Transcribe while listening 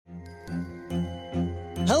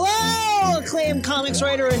acclaimed comics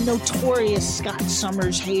writer and notorious Scott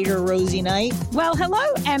Summers hater, Rosie Knight. Well, hello,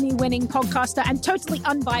 Emmy-winning podcaster and totally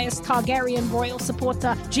unbiased Targaryen royal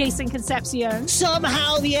supporter, Jason Concepcion.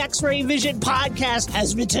 Somehow the X-Ray Vision podcast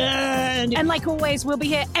has returned. And like always, we'll be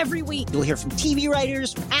here every week. You'll hear from TV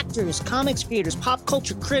writers, actors, comics creators, pop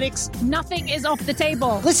culture critics. Nothing is off the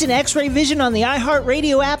table. Listen to X-Ray Vision on the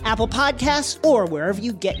iHeartRadio app, Apple Podcasts, or wherever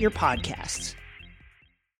you get your podcasts.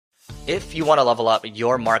 If you want to level up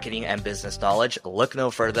your marketing and business knowledge, look no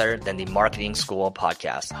further than the Marketing School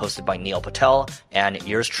podcast, hosted by Neil Patel and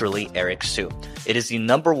yours truly, Eric Su. It is the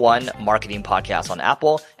 #1 marketing podcast on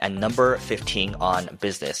Apple and number 15 on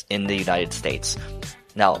business in the United States.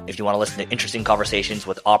 Now, if you want to listen to interesting conversations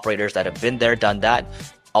with operators that have been there, done that,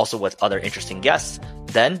 also with other interesting guests,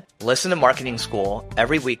 then listen to Marketing School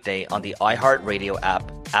every weekday on the iHeartRadio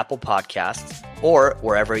app, Apple Podcasts, or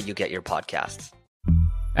wherever you get your podcasts.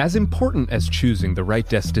 As important as choosing the right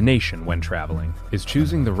destination when traveling is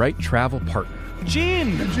choosing the right travel partner.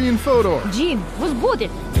 Gene Fodor. Gene was good.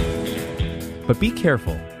 But be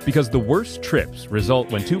careful, because the worst trips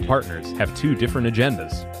result when two partners have two different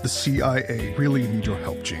agendas. The CIA really need your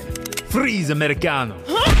help, Gene. Freeze, Americano.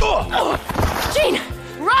 Gene,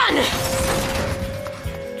 run!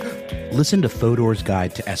 Listen to Fodor's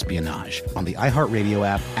Guide to Espionage on the iHeartRadio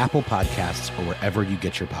app, Apple Podcasts, or wherever you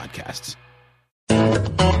get your podcasts.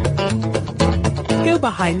 Go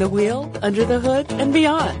behind the wheel, under the hood, and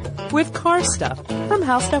beyond with Car Stuff from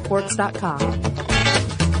HowStuffWorks.com.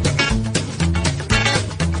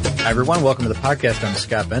 Hi, everyone. Welcome to the podcast. I'm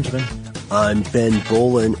Scott Benjamin. I'm Ben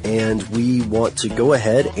Bolin, and we want to go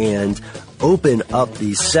ahead and open up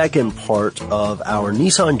the second part of our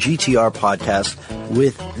Nissan GTR podcast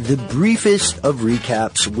with the briefest of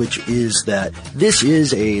recaps, which is that this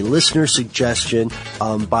is a listener suggestion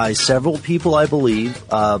by several people, I believe,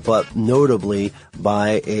 but notably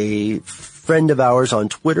by a friend of ours on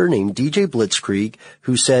Twitter named DJ Blitzkrieg,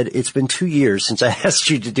 who said, it's been 2 years since I asked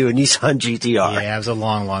you to do a Nissan GTR. Yeah, it was a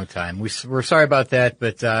long, long time. We're sorry about that,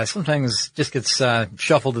 but sometimes just gets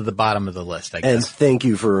shuffled to the bottom of the list, I guess. And thank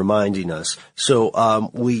you for reminding us. So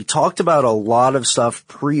we talked about a lot of stuff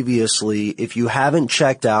previously. If you haven't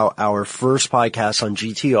checked out our first podcast on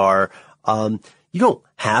GTR, you don't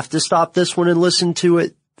have to stop this one and listen to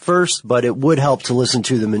it first, but it would help to listen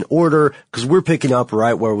to them in order because we're picking up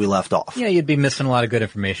right where we left off. Yeah, you'd be missing a lot of good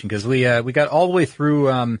information because we got all the way through,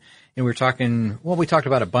 and we talked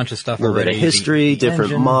about a bunch of stuff already. A little bit of history, different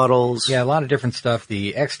engine, models. Yeah, a lot of different stuff.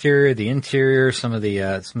 The exterior, the interior, some of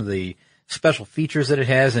the special features that it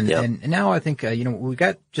has, and now I think, we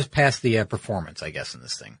got just past the performance, I guess, in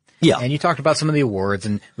this thing. Yeah. And you talked about some of the awards,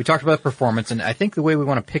 and we talked about performance, and I think the way we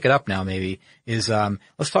want to pick it up now maybe is,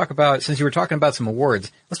 let's talk about, since you were talking about some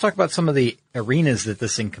awards, let's talk about some of the arenas that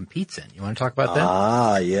this thing competes in. You want to talk about that?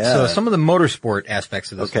 Ah, yeah. So some of the motorsport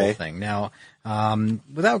aspects of this whole thing. Now,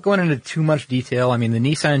 without going into too much detail, I mean, the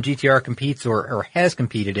Nissan GTR competes or has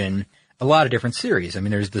competed in a lot of different series. I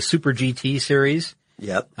mean, there's the Super GT series.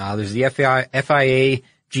 Yep. There's the FIA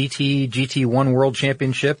GT1 World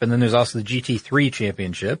Championship, and then there's also the GT3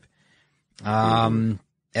 Championship.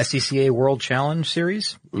 SCCA World Challenge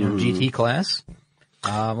Series, GT class.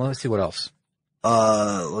 Let's see what else.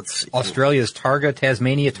 Let's see. Australia's Targa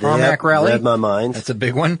Tasmania Tarmac Rally. Read my mind. That's a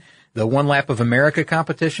big one. The One Lap of America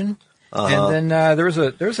competition. And then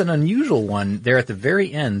there's an unusual one there at the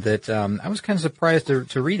very end that I was kind of surprised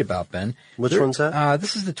to read about, Ben. Which one's that?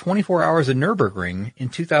 This is the 24 Hours of Nürburgring in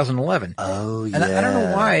 2011. Oh, yeah. And I don't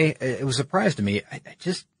know why it was a surprise to me. I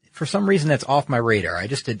just for some reason that's off my radar. I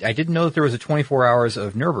didn't know that there was a 24 Hours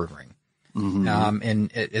of Nürburgring. Mm-hmm.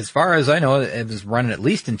 And as far as I know, it was running at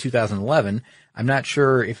least in 2011. I'm not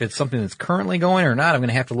sure if it's something that's currently going or not. I'm going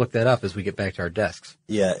to have to look that up as we get back to our desks.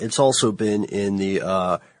 Yeah, it's also been in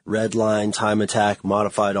the Red Line Time Attack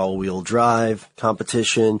Modified All-Wheel Drive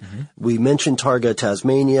competition. Mm-hmm. We mentioned Targa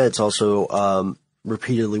Tasmania. It's also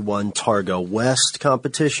repeatedly won Targa West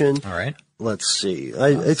competition. All right. Let's see.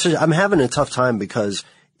 I'm having a tough time because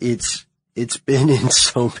it's been in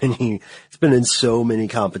so many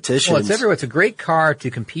competitions. Well, it's everywhere. It's a great car to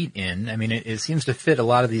compete in. I mean, it seems to fit a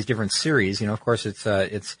lot of these different series. Of course, it's a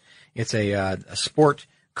sport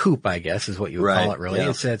coupe, I guess, is what you would call it, really. Yeah.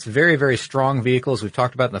 It's very, very strong vehicles. We've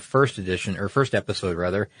talked about in the first episode,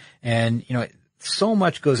 rather. And, so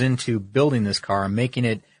much goes into building this car and making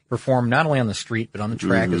it perform not only on the street, but on the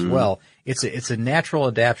track as well. It's a natural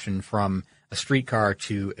adaptation from a street car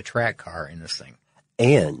to a track car in this thing.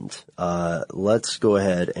 And let's go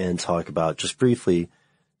ahead and talk about, just briefly,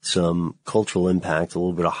 some cultural impact, a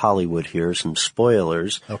little bit of Hollywood here, some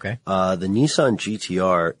spoilers. Okay. The Nissan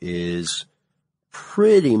GTR is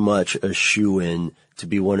pretty much a shoo-in to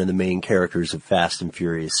be one of the main characters of Fast and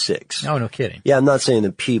Furious 6. Oh, no kidding. Yeah, I'm not saying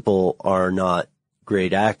that people are not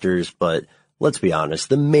great actors, but let's be honest,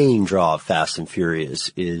 the main draw of Fast and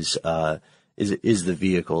Furious is the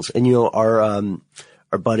vehicles. And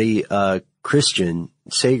our buddy, Christian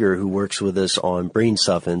Sager, who works with us on Brain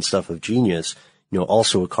Stuff and Stuff of Genius,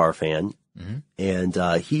 also a car fan. Mm-hmm.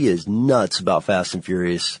 And, he is nuts about Fast and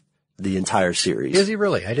Furious, the entire series. Is he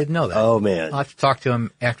really? I didn't know that. Oh man. I'll have to talk to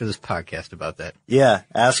him after this podcast about that. Yeah.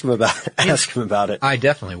 Ask him about it. I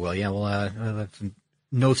definitely will. Yeah. We'll have some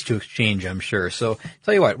notes to exchange, I'm sure. So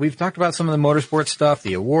tell you what, we've talked about some of the motorsport stuff,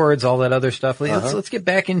 the awards, all that other stuff. Let's get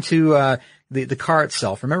back into, the car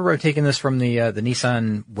itself. Remember, I'm taking this from the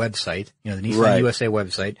Nissan website, the Nissan USA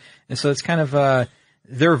website. And so it's kind of,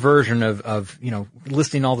 their version of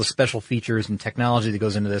listing all the special features and technology that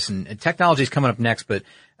goes into this. And technology is coming up next, but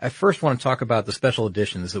I first want to talk about the special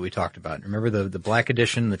editions that we talked about. Remember the Black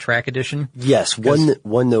Edition, the Track Edition? Yes.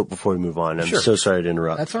 One note before we move on. I'm so sorry to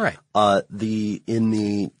interrupt. That's all right. In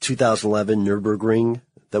the 2011 Nürburgring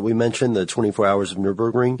that we mentioned, the 24 Hours of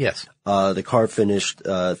Nürburgring. Yes. The car finished,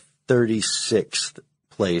 36th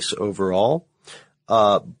place overall.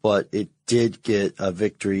 But it did get a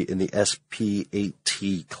victory in the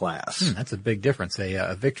SP8T class. That's a big difference.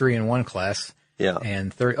 A victory in one class. Yeah.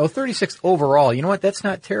 And 36th overall. You know what? That's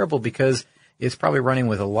not terrible because it's probably running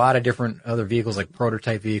with a lot of different other vehicles like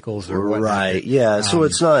prototype vehicles or whatnot. Right. Yeah. So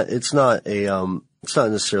it's not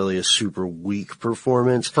necessarily a super weak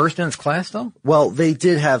performance. First in its class though? Well, they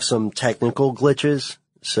did have some technical glitches.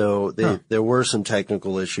 So there were some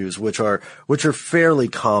technical issues, which are fairly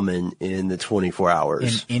common in the 24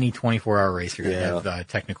 hours. In any 24-hour race, you're going to have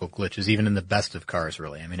technical glitches, even in the best of cars,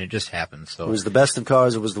 really. I mean, it just happens. So it was the best of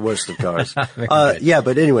cars. It was the worst of cars. Yeah,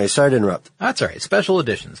 but anyway, sorry to interrupt. That's all right. Special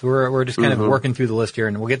editions. We're just kind of working through the list here,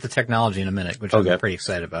 and we'll get to technology in a minute, which I'm pretty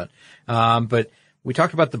excited about. But we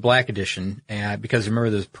talked about the Black Edition, because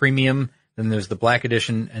remember, there's Premium, then there's the Black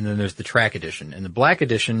Edition, and then there's the Track Edition. And the Black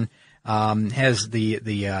Edition has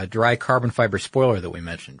the dry carbon fiber spoiler that we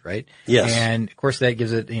mentioned, right? Yes. And of course that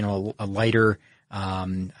gives it, a lighter,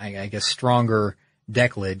 I guess stronger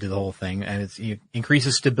deck lid to the whole thing. And it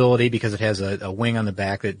increases stability because it has a wing on the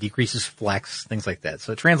back that decreases flex, things like that.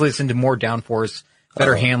 So it translates into more downforce,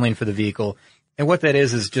 better handling for the vehicle. And what that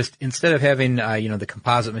is just instead of having, the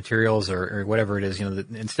composite materials or whatever it is,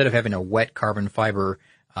 instead of having a wet carbon fiber,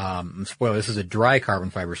 spoiler, this is a dry carbon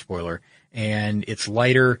fiber spoiler, and it's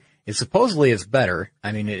lighter. It's better.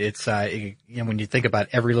 I mean, it's, when you think about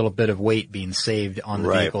every little bit of weight being saved on the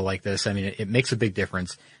vehicle like this, I mean, it makes a big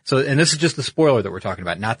difference. So, and this is just the spoiler that we're talking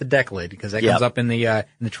about, not the deck lid, because that comes up in the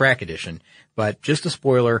Track Edition, but just a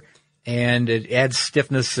spoiler, and it adds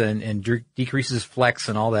stiffness and decreases flex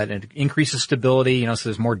and all that, and it increases stability, so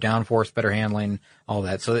there's more downforce, better handling, all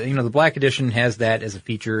that. So, the Black Edition has that as a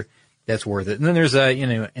feature that's worth it. And then there's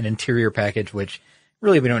an interior package, which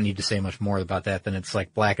really, we don't need to say much more about that than it's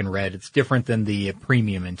like black and red. It's different than the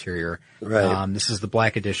premium interior. Right. This is the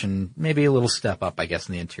Black Edition, maybe a little step up, I guess,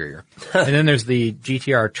 in the interior. And then there's the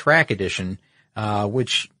GTR Track Edition,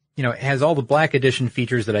 which, has all the Black Edition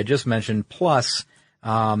features that I just mentioned, plus,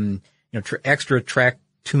 extra track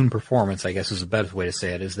tune performance, I guess is the best way to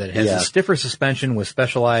say it, is that it has a stiffer suspension with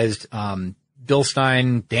specialized,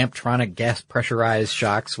 Bilstein Damptronic gas pressurized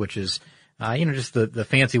shocks, which is, just the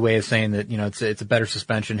fancy way of saying that, it's a better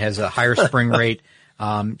suspension, has a higher spring rate,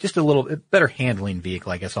 just a little better handling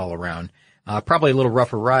vehicle, I guess, all around. Probably a little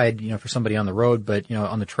rougher ride, for somebody on the road, but,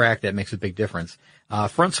 on the track, that makes a big difference.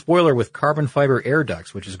 Front spoiler with carbon fiber air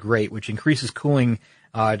ducts, which is great, which increases cooling,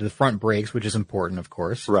 to the front brakes, which is important, of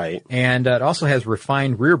course. Right. And, it also has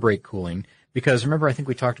refined rear brake cooling. Because remember, I think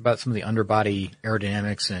we talked about some of the underbody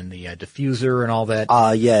aerodynamics and the diffuser and all that.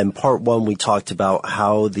 In part one, we talked about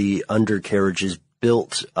how the undercarriage is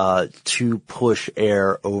built to push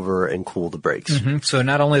air over and cool the brakes. Mm-hmm. So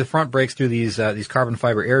not only the front brakes through these carbon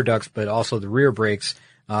fiber air ducts, but also the rear brakes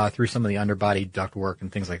through some of the underbody ductwork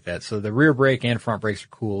and things like that. So the rear brake and front brakes are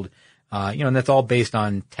cooled, and that's all based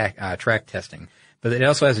on track testing. But it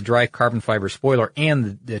also has a dry carbon fiber spoiler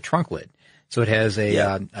and the trunk lid. So it has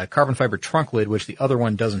a carbon fiber trunk lid, which the other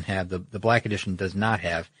one doesn't have. The Black Edition does not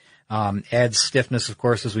have. Adds stiffness, of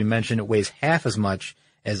course, as we mentioned. It weighs half as much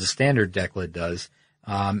as the standard deck lid does.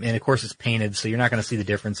 And of course it's painted, so you're not going to see the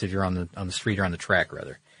difference if you're on the street or on the track,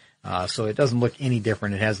 rather. So it doesn't look any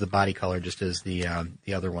different. It has the body color just as the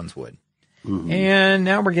other ones would. Mm-hmm. And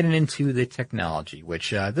now we're getting into the technology, which,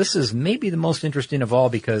 this is maybe the most interesting of all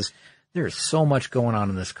because there's so much going on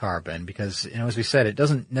in this car, Ben, because, as we said, it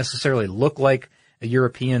doesn't necessarily look like a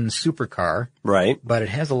European supercar. Right. But it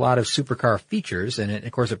has a lot of supercar features, and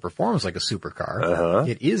of course it performs like a supercar. Uh-huh.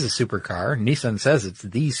 It is a supercar. Nissan says it's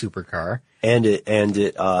the supercar. And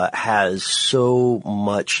it has so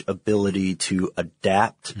much ability to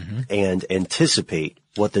adapt and anticipate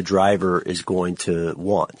what the driver is going to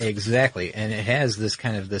want. Exactly. And it has this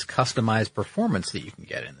kind of this customized performance that you can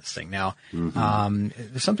get in this thing. Now,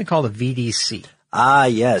 there's something called a VDC. Ah,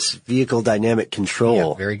 yes. Vehicle Dynamic Control.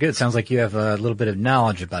 Yeah, very good. Sounds like you have a little bit of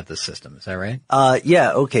knowledge about this system. Is that right?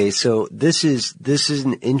 Yeah. Okay. So this is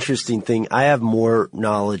an interesting thing. I have more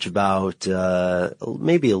knowledge about,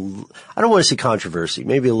 maybe I don't want to say controversy,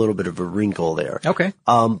 maybe a little bit of a wrinkle there. Okay.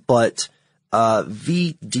 But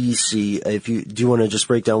VDC, do you want to just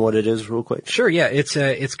break down what it is real quick? Sure. Yeah.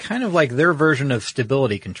 It's kind of like their version of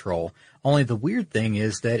stability control. Only the weird thing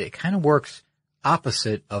is that it kind of works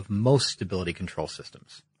opposite of most stability control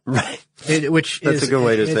systems. Right. That's a good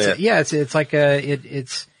way to say it. Yeah, it's like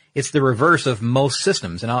it's the reverse of most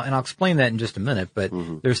systems, and I'll explain that in just a minute. But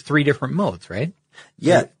there's 3 different modes, right?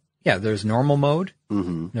 Yeah. There's normal mode,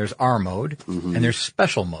 there's R mode, and there's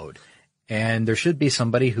special mode. And there should be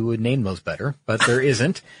somebody who would name those better, but there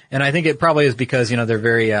isn't. And I think it probably is because they're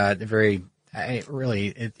very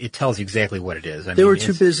it tells you exactly what it is. They were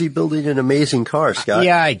too busy building an amazing car, Scott.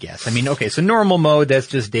 Yeah, I guess. Okay, so normal mode, that's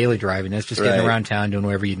just daily driving. That's just getting around town doing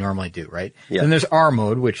whatever you normally do, right? Yeah. Then there's R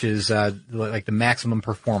mode, which is like the maximum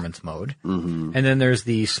performance mode. And then there's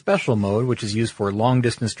the special mode, which is used for long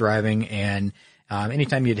distance driving and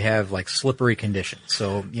anytime you'd have like slippery conditions.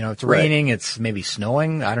 So, it's raining, it's maybe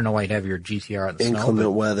snowing. I don't know why you'd have your GTR in the snow.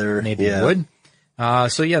 Inclement weather. Maybe you would.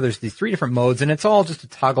 There's these 3 different modes, and it's all just a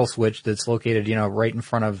toggle switch that's located, right in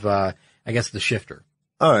front of, the shifter.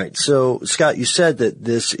 All right. So, Scott, you said that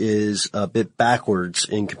this is a bit backwards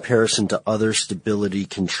in comparison to other stability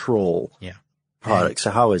control products.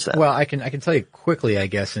 So how is that? Well, I can tell you quickly, I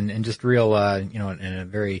guess, and just real, in a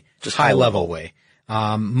very just high level way.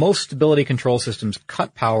 Most stability control systems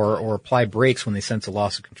cut power or apply brakes when they sense a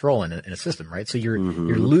loss of control in a system, right? So you're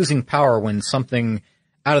losing power when something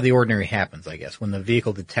out of the ordinary happens, I guess, when the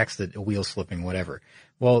vehicle detects that a wheel's slipping, whatever.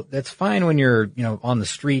 Well, that's fine when you're, on the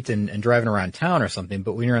street and driving around town or something,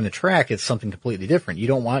 but when you're on the track, it's something completely different. You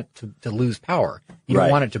don't want to lose power. You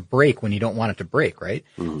don't want it to break when you don't want it to break, right?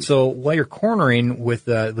 So while you're cornering with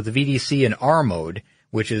the VDC in R mode,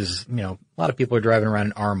 which is, a lot of people are driving around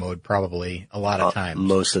in R mode probably a lot of times.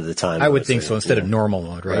 Most of the time. I would think so, instead of normal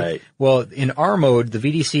mode, right? Well, in R mode, the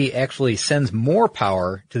VDC actually sends more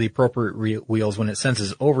power to the appropriate wheels when it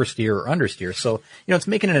senses oversteer or understeer. So, it's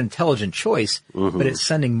making an intelligent choice, but it's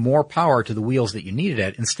sending more power to the wheels that you need it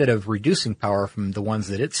at instead of reducing power from the ones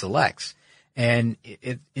that it selects. And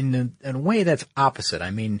in a way that's opposite.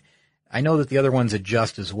 I know that the other ones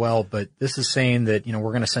adjust as well, but this is saying that,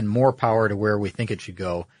 we're going to send more power to where we think it should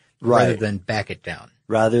go rather than back it down.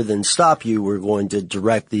 Rather than stop you, we're going to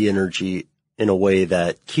direct the energy in a way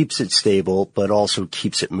that keeps it stable, but also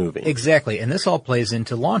keeps it moving. Exactly. And this all plays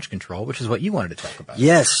into launch control, which is what you wanted to talk about.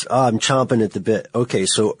 Yes. I'm chomping at the bit. Okay.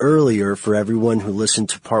 So earlier, for everyone who listened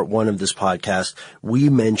to part 1 of this podcast, we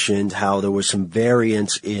mentioned how there was some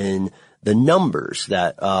variance in the numbers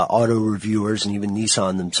that auto reviewers and even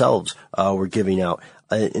Nissan themselves were giving out.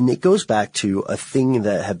 And it goes back to a thing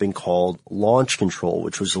that had been called launch control,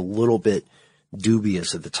 which was a little bit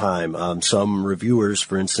dubious at the time. Some reviewers,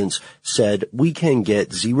 for instance, said we can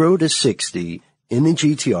get 0 to 60 in the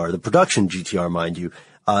GTR, the production GTR, mind you,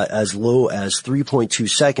 as low as 3.2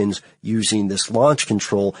 seconds using this launch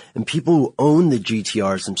control. And people who own the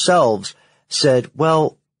GTRs themselves said,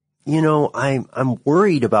 well, I'm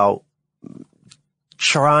worried about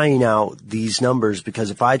trying out these numbers because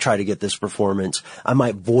if I try to get this performance, I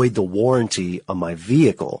might void the warranty on my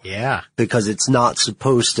vehicle. Yeah. Because it's not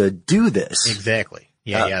supposed to do this. Exactly.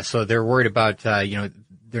 Yeah. So they're worried about, they're not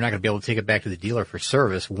going to be able to take it back to the dealer for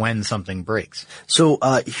service when something breaks. So,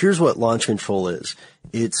 here's what launch control is.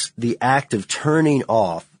 It's the act of turning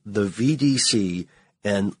off the VDC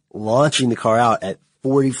and launching the car out at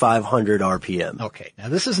 4,500 RPM. Okay. Now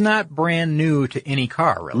this is not brand new to any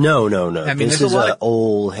car, really. No. This is an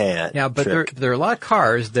old hat. Yeah, but there are a lot of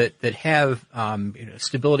cars that have,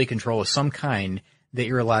 stability control of some kind that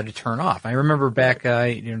you're allowed to turn off. I remember back,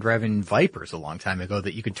 driving Vipers a long time ago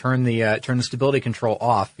that you could turn the stability control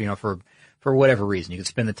off, for whatever reason. You could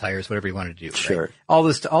spin the tires, whatever you wanted to do. Sure. Right? All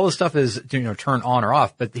this stuff is, turn on or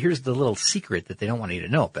off, but here's the little secret that they don't want you to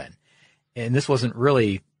know, Ben. And this wasn't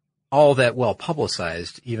really all that well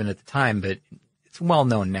publicized even at the time, but it's well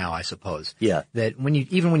known now, I suppose. Yeah. That when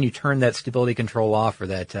you turn that stability control off or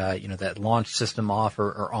that, that launch system off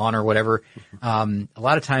or on or whatever, a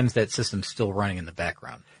lot of times that system's still running in the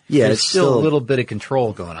background. Yeah, there's still a little bit of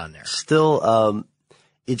control going on there. Still,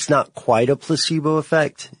 it's not quite a placebo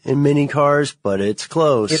effect in many cars, but it's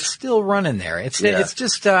close. It's still running there. It's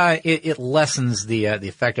just, it lessens the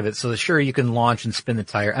effect of it. So sure, you can launch and spin the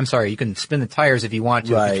tire. I'm sorry, you can spin the tires if you want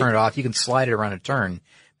to. If you turn it off, you can slide it around a turn,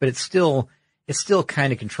 but it's still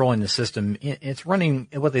kind of controlling the system. It's running,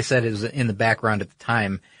 what they said is in the background at the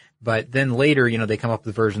time, but then later, they come up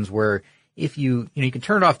with versions where if you can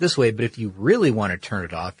turn it off this way, but if you really want to turn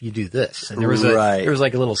it off, you do this. And there was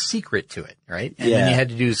like a little secret to it, right? And then you had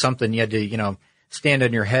to do something, you had to, stand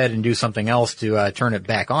on your head and do something else to, turn it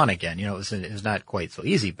back on again. It was not quite so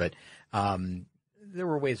easy, but, there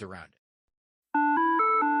were ways around it.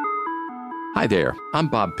 Hi there, I'm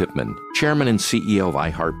Bob Pittman, Chairman and CEO of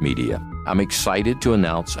iHeartMedia. I'm excited to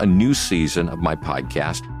announce a new season of my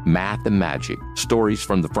podcast, Math and Magic, Stories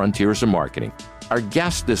from the Frontiers of Marketing. Our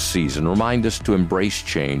guests this season remind us to embrace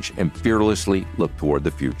change and fearlessly look toward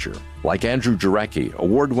the future. Like Andrew Jarecki,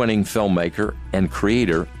 award-winning filmmaker and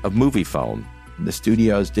creator of Moviefone. The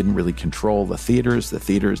studios didn't really control the theaters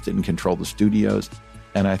didn't control the studios.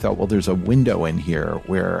 And I thought, well, there's a window in here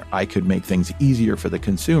where I could make things easier for the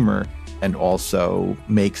consumer and also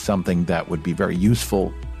make something that would be very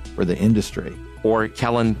useful for the industry. Or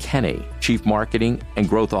Kellen Kenny, Chief Marketing and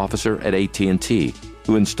Growth Officer at AT&T,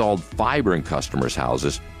 who installed fiber in customers'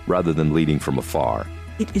 houses rather than leading from afar.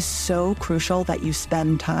 It is so crucial that you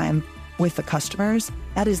spend time with the customers.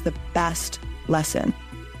 That is the best lesson.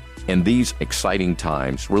 In these exciting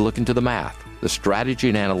times, we're looking to the math, the strategy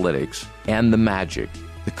and analytics, and the magic,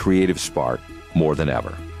 the creative spark, more than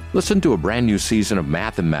ever. Listen to a brand new season of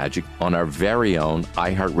Math and Magic on our very own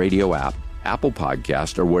iHeartRadio app, Apple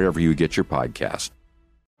Podcast, or wherever you get your podcast.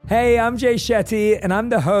 Hey, I'm Jay Shetty, and I'm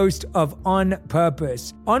the host of On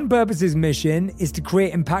Purpose. On Purpose's mission is to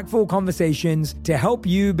create impactful conversations to help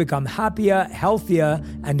you become happier, healthier,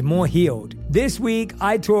 and more healed. This week,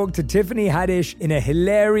 I talked to Tiffany Haddish in a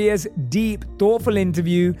hilarious, deep, thoughtful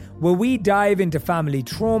interview where we dive into family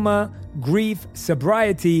trauma, grief,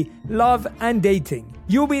 sobriety, love, and dating.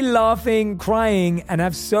 You'll be laughing, crying, and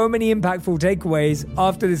have so many impactful takeaways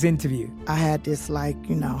after this interview. I had this,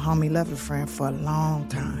 homie lover friend for a long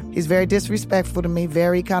time. He's very disrespectful to me,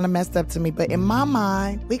 very kind of messed up to me. But in my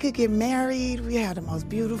mind, we could get married. We had the most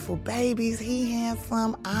beautiful babies. He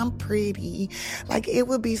handsome. I'm pretty. It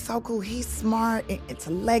would be so cool. He's smart and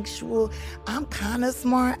intellectual. I'm kind of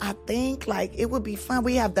smart, I think. It would be fun.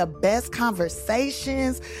 We have the best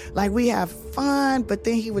conversations. We have fun. But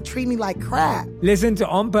then he would treat me like crap. Listen to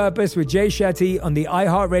On Purpose with Jay Shetty on the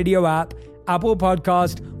iHeartRadio app, Apple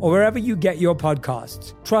Podcast, or wherever you get your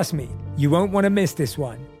podcasts. Trust me, you won't want to miss this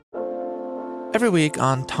one. Every week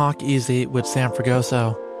on Talk Easy with Sam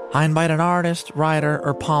Fragoso, I invite an artist, writer,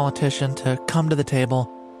 or politician to come to the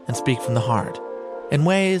table and speak from the heart in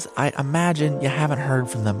ways I imagine you haven't heard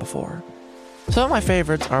from them before. Some of my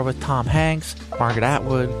favorites are with Tom Hanks, Margaret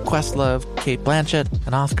Atwood, Questlove, Cate Blanchett,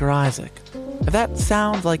 and Oscar Isaac. If that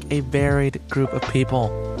sounds like a varied group of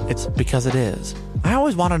people, it's because it is. I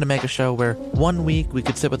always wanted to make a show where one week we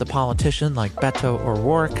could sit with a politician like Beto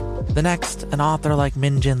O'Rourke, the next an author like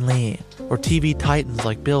Min Jin Lee, or TV titans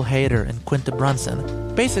like Bill Hader and Quinta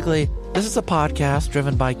Brunson. Basically, this is a podcast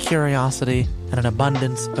driven by curiosity and an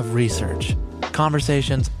abundance of research.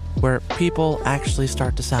 Conversations where people actually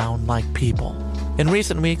start to sound like people. In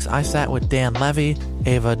recent weeks, I sat with Dan Levy,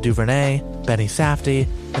 Ava DuVernay, Benny Safdie,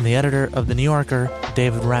 and the editor of The New Yorker,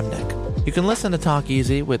 David Remnick. You can listen to Talk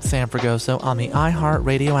Easy with Sam Fragoso on the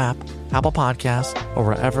iHeartRadio app, Apple Podcasts, or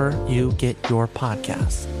wherever you get your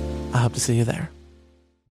podcasts. I hope to see you there.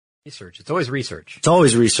 Research. It's always research. It's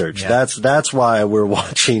always research. Yeah. That's why we're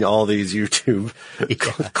watching all these YouTube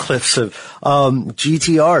clips of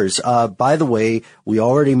GTRs. By the way, we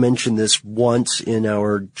already mentioned this once in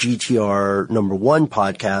our GTR #1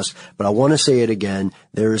 podcast, but I want to say it again.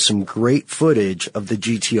 There is some great footage of the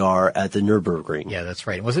GTR at the Nürburgring. Yeah, that's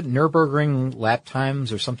right. Was it Nürburgring Lap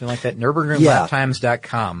Times or something like that?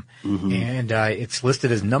 NürburgringLapTimes.com. Mm-hmm. And it's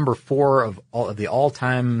listed as number 4 of all of the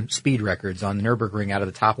all-time speed records on the Nürburgring out of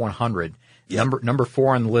the top 100. Yep. Number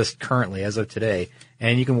 4 on the list currently as of today.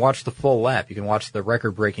 And you can watch the full lap. You can watch the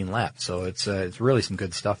record-breaking lap. So it's really some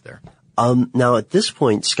good stuff there. Now at this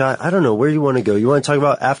point, Scott, I don't know where you want to go. You want to talk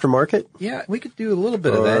about aftermarket? Yeah, we could do a little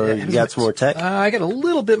bit of that. You got some more tech? I got a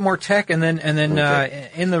little bit more tech, and then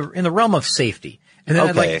okay. in the realm of safety. And then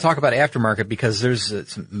I'd like to talk about aftermarket because there's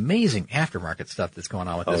some amazing aftermarket stuff that's going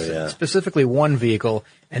on with this. Yeah. Specifically one vehicle,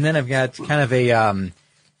 and then I've got kind of a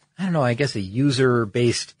I don't know, I guess a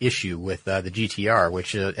user-based issue with the GTR,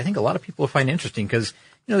 which I think a lot of people find interesting because,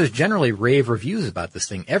 there's generally rave reviews about this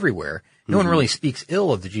thing everywhere. No one really speaks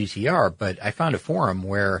ill of the GTR, but I found a forum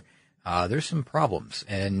where there's some problems,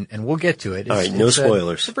 and we'll get to it. All right, no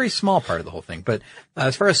spoilers. It's a very small part of the whole thing. But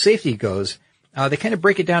as far as safety goes, they kind of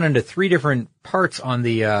break it down into 3 different parts on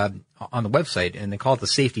the website, and they call it the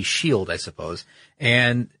safety shield, I suppose.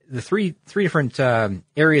 And the three different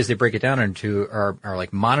areas they break it down into are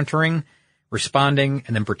like monitoring, responding,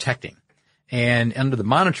 and then protecting. And under the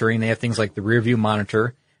monitoring, they have things like the rear view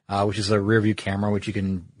monitor, which is a rear view camera, which you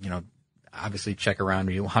can, obviously check around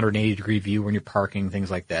 180 degree view when you're parking,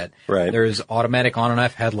 things like that. Right. There's automatic on and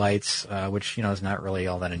off headlights, which, is not really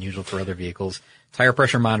all that unusual for other vehicles. Tire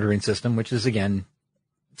pressure monitoring system, which is again,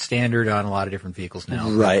 standard on a lot of different vehicles now.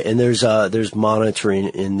 Right. And there's monitoring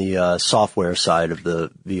in the software side of the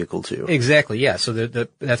vehicle too. Exactly. Yeah. So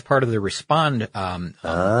that's part of the respond,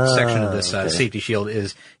 section of this, safety shield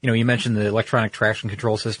is, you mentioned the electronic traction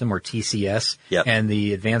control system or TCS. Yep. And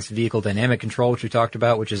the advanced vehicle dynamic control, which we talked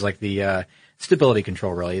about, which is like the, stability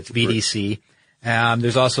control really. It's VDC.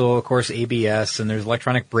 There's also, of course, ABS, and there's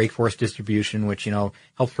electronic brake force distribution, which,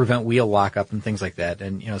 helps prevent wheel lockup and things like that.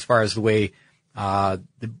 And, as far as the way,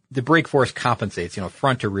 the brake force compensates,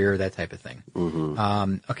 front to rear, that type of thing.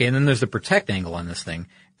 Mm-hmm. Okay. And then there's the protect angle on this thing.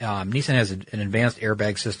 Nissan has an advanced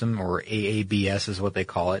airbag system, or AABS is what they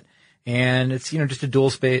call it. And it's, just a dual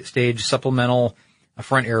stage supplemental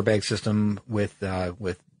front airbag system with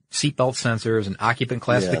seatbelt sensors and occupant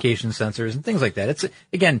classification sensors and things like that. It's,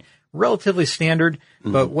 again, relatively standard,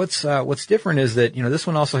 but what's different is that, this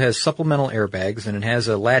one also has supplemental airbags, and it has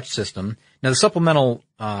a latch system. Now, the supplemental,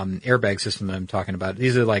 airbag system that I'm talking about,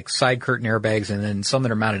 these are like side curtain airbags, and then some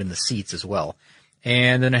that are mounted in the seats as well.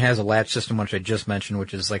 And then it has a latch system, which I just mentioned,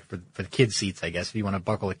 which is like for the kid seats, I guess. If you want to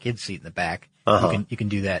buckle a kid seat in the back, you can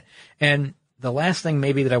do that. And the last thing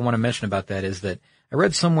maybe that I want to mention about that is that I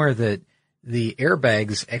read somewhere that the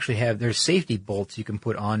airbags actually there's safety bolts you can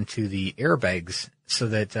put onto the airbags so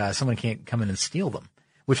that someone can't come in and steal them,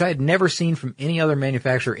 which I had never seen from any other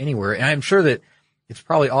manufacturer anywhere. And I'm sure that it's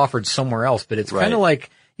probably offered somewhere else, but it's kind of like,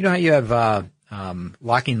 how you have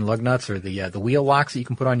locking lug nuts or the wheel locks that you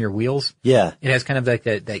can put on your wheels. Yeah. It has kind of like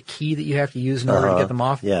that key that you have to use in order to get them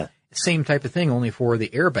off. Yeah. Same type of thing, only for the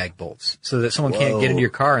airbag bolts, so that someone can't get into your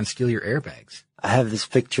car and steal your airbags. I have this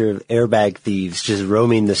picture of airbag thieves just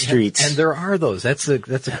roaming the streets. And there are those. That's the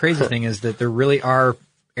crazy thing, is that there really are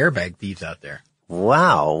airbag thieves out there.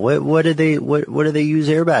 Wow. What do they use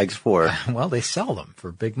airbags for? Well, they sell them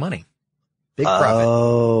for big money. Big profit.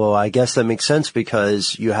 Oh, I guess that makes sense,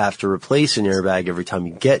 because you have to replace an airbag every time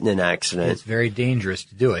you get in an accident. It's very dangerous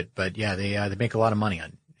to do it, but yeah, they make a lot of money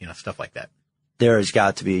on, stuff like that. There has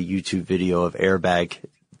got to be a YouTube video of airbag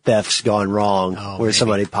thefts gone wrong, where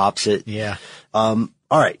somebody pops it. Yeah. All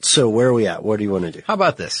right. So where are we at? What do you want to do? How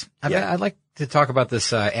about this? I'd like to talk about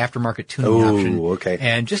this aftermarket tuning option. Okay.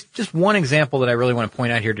 And just one example that I really want to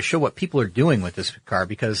point out here to show what people are doing with this car,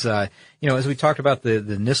 because as we talked about the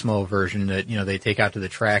Nismo version that they take out to the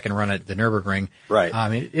track and run at the Nürburgring. Right.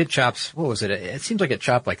 It chops, what was it? It seems like it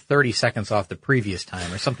chopped like 30 seconds off the previous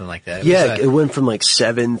time or something like that. It went from like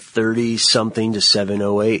 730 something to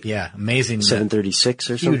 708. Yeah, amazing. 736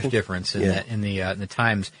 or something. Huge difference in the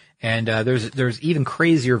times. And there's even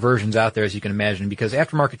crazier versions out there, as you can imagine, because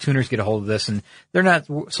aftermarket tuners get a hold of this, and they're not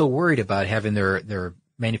so worried about having their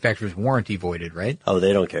manufacturer's warranty voided, right? Oh,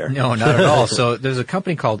 they don't care. No, not at all. So there's a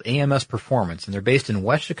company called AMS Performance, and they're based in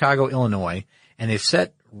West Chicago, Illinois, and they've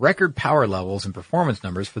set record power levels and performance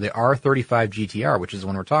numbers for the R35 GTR, which is the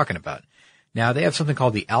one we're talking about. Now, they have something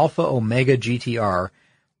called the Alpha Omega GTR,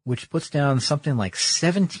 which puts down something like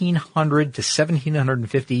 1,700 to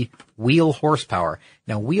 1,750 wheel horsepower.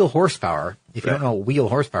 Now, wheel horsepower, if you don't know what wheel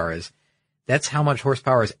horsepower is, that's how much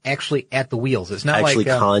horsepower is actually at the wheels. It's not actually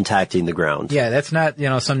like contacting the ground. Yeah, that's not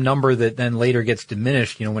some number that then later gets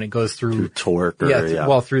diminished. When it goes through torque,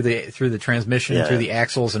 or through the transmission, through the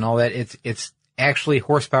axles and all that. It's actually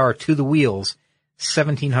horsepower to the wheels,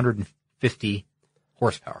 1,750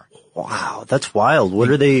 horsepower. Wow, that's wild. What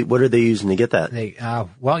are they using to get that? I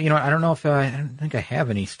don't know if I don't think I have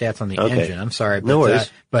any stats on the engine. I'm sorry, but, no worries.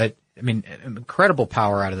 But I mean, incredible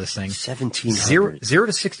power out of this thing. 1,700. 0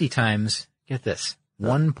 to 60 times. Get this.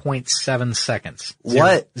 1.7 seconds.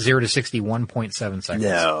 What? 0 to 60, 1.7 seconds.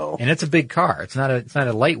 No. And it's a big car. It's not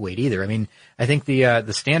a lightweight either. I mean, I think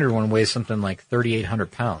the standard one weighs something like 3,800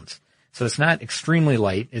 pounds. So it's not extremely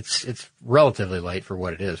light. It's relatively light for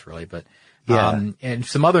what it is, really, but. Yeah. And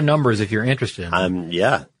some other numbers if you're interested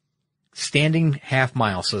in. Standing half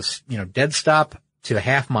mile. So, dead stop to a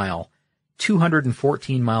half mile,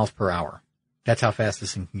 214 miles per hour. That's how fast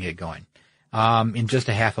this thing can get going. In just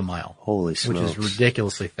a half a mile. Holy smokes. Which is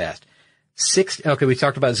ridiculously fast. We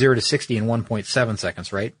talked about 0 to 60 in 1.7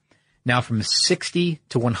 seconds, right? Now from 60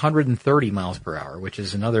 to 130 miles per hour, which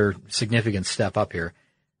is another significant step up here,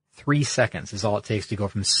 3 seconds is all it takes to go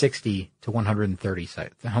from 60 to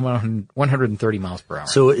 130 miles per hour.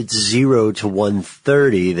 So it's 0 to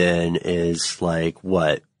 130 then is like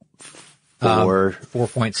what?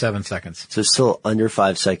 4.7 seconds. So still under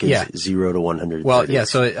 5 seconds, Yeah. 0 to 130. Well, yeah,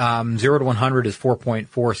 so 0 to 100 is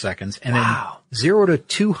 4.4 seconds, and then 0 to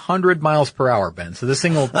 200 miles per hour, Ben. So this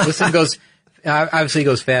thing goes, obviously it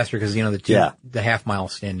goes faster because, the half mile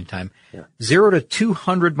standing time. Yeah. 0 to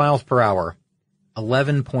 200 miles per hour,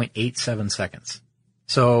 11.87 seconds.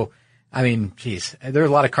 So, I mean, geez, there are a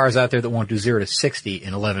lot of cars out there that won't do 0 to 60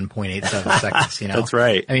 in 11.87 seconds, That's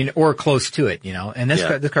right. I mean, or close to it, and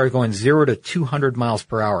this car is going 0 to 200 miles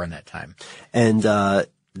per hour in that time. And,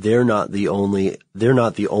 they're not the only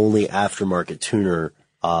aftermarket tuner,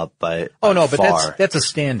 by far. that's a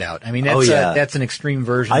standout. I mean, that's an extreme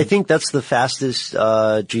version. I think that's the fastest,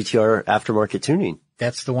 GTR aftermarket tuning.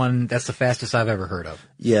 That's the fastest I've ever heard of.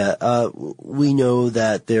 Yeah, we know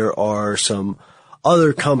that there are some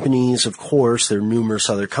other companies, of course, there are numerous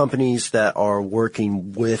other companies that are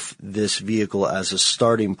working with this vehicle as a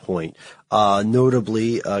starting point.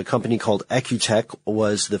 Notably, a company called Ecutech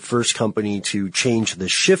was the first company to change the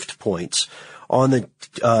shift points on the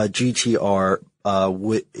GTR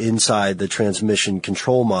inside the transmission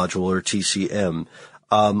control module, or TCM.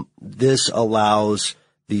 This allows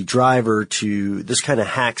the driver this kind of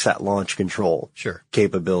hacks that launch control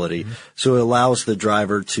capability. Mm-hmm. So it allows the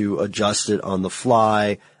driver to adjust it on the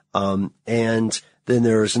fly. And then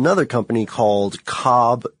there's another company called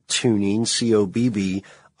Cobb Tuning, COBB.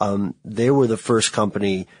 They were the first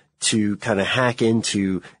company to kind of hack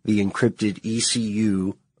into the encrypted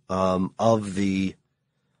ECU, of the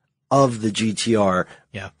GTR.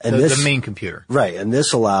 Yeah. And the main computer. Right. And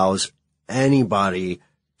this allows anybody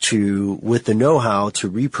with the know-how to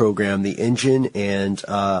reprogram the engine and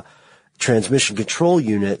transmission control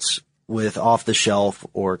units with off-the-shelf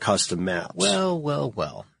or custom maps.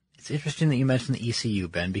 Well. It's interesting that you mentioned the ECU,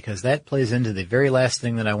 Ben, because that plays into the very last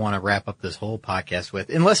thing that I want to wrap up this whole podcast with.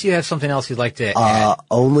 Unless you have something else you'd like to add.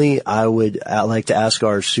 Only I would like to ask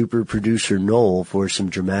our super producer, Noel, for some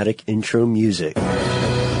dramatic intro music.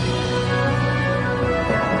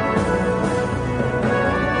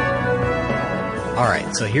 All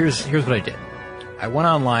right, so here's what I did. I went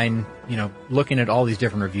online, looking at all these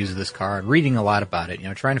different reviews of this car and reading a lot about it,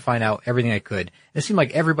 trying to find out everything I could. It seemed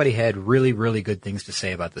like everybody had really, really good things to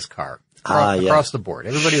say about this car across the board.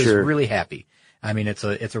 Everybody was really happy. I mean, it's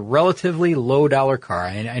a relatively low dollar car,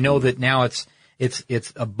 and I know that now it's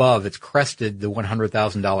crested the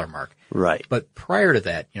 $100,000 mark. Right. But prior to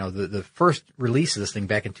that, the first release of this thing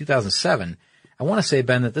back in 2007, I want to say,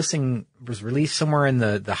 Ben, that this thing was released somewhere in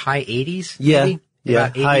the high 80s. Yeah. Maybe? Yeah,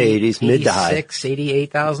 about 80, high 80s, mid to high.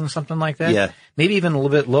 88,000, something like that. Yeah. Maybe even a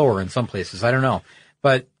little bit lower in some places. I don't know.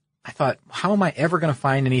 But I thought, how am I ever going to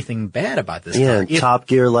find anything bad about this car? Top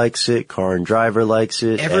Gear likes it. Car and Driver likes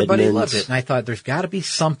it. Everybody Edmunds loves it. And I thought there's got to be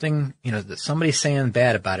something, that somebody's saying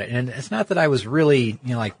bad about it. And it's not that I was really,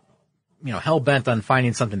 hell bent on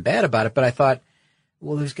finding something bad about it, but I thought,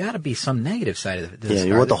 well, there's got to be some negative side of this car. Yeah,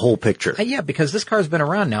 you want the whole picture. Yeah, because this car's been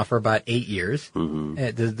around now for about 8 years. Mm-hmm.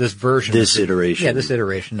 This version. This iteration. Yeah, this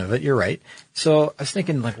iteration of it. You're right. So I was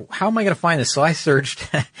thinking, how am I going to find this? So I searched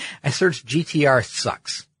GTR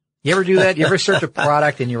sucks. You ever do that? You ever search a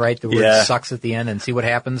product and you write the word sucks at the end and see what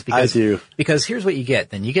happens? I do. Because here's what you get.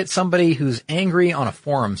 Then you get somebody who's angry on a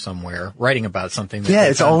forum somewhere writing about something.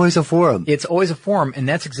 It's always a forum. It's always a forum, and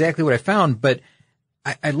that's exactly what I found. But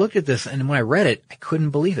I looked at this, and when I read it, I couldn't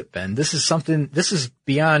believe it, Ben. This is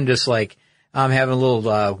beyond just like, I'm having a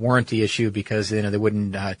little, warranty issue because, they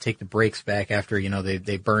wouldn't, take the brakes back after,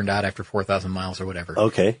 they burned out after 4,000 miles or whatever.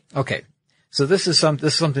 Okay. So this is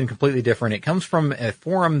something completely different. It comes from a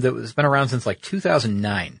forum that has been around since like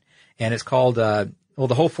 2009, and it's called, the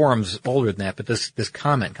whole forum's older than that, but this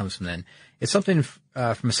comment comes from then. It's something,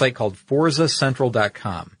 from a site called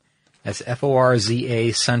ForzaCentral.com. That's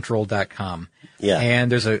FORZA Central.com. Yeah.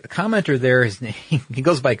 And there's a commenter there. His name, he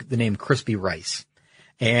goes by the name Crispy Rice.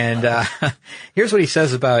 And, here's what he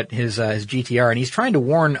says about his GTR. And he's trying to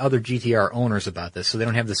warn other GTR owners about this so they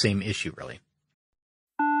don't have the same issue, really.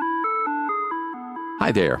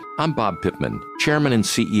 Hi there, I'm Bob Pittman, Chairman and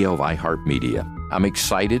CEO of iHeartMedia. I'm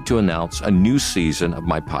excited to announce a new season of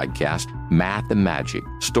my podcast, Math and Magic,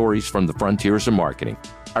 Stories from the Frontiers of Marketing.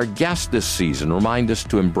 Our guests this season remind us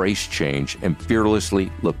to embrace change and fearlessly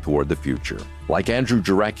look toward the future. Like Andrew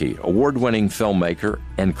Jarecki, award-winning filmmaker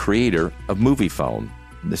and creator of Moviefone.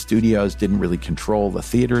 The studios didn't really control the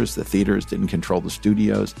theaters didn't control the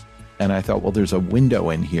studios. And I thought, well, there's a window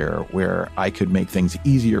in here where I could make things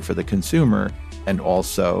easier for the consumer and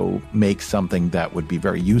also make something that would be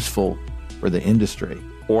very useful for the industry.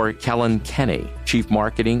 Or Kellen Kenny, Chief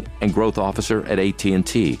Marketing and Growth Officer at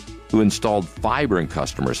AT&T, who installed fiber in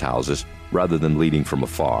customers' houses rather than leading from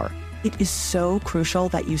afar. It is so crucial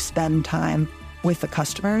that you spend time with the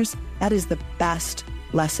customers. That is the best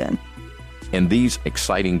lesson. In these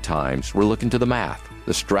exciting times, we're looking to the math,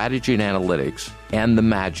 the strategy and analytics, and the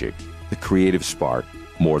magic, the creative spark,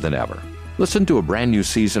 more than ever. Listen to a brand new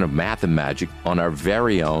season of Math and Magic on our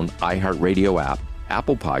very own iHeartRadio app,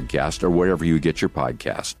 Apple Podcast, or wherever you get your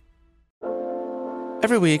podcast.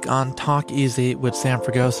 Every week on Talk Easy with Sam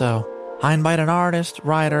Fragoso, I invite an artist,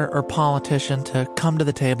 writer, or politician to come to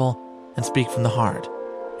the table and speak from the heart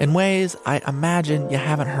in ways I imagine you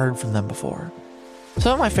haven't heard from them before.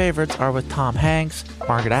 Some of my favorites are with Tom Hanks,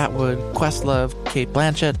 Margaret Atwood, Questlove, Cate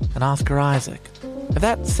Blanchett, and Oscar Isaac. If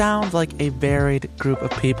that sounds like a varied group of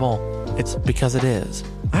people, it's because it is.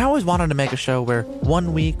 I always wanted to make a show where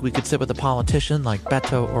one week we could sit with a politician like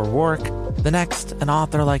Beto O'Rourke, the next an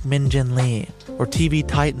author like Min Jin Lee, or TV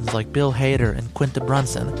titans like Bill Hader and Quinta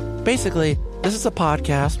Brunson. Basically, this is a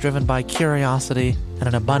podcast driven by curiosity and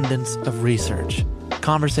an abundance of research.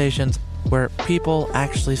 Conversations where people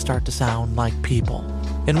actually start to sound like people.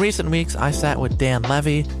 In recent weeks, I sat with Dan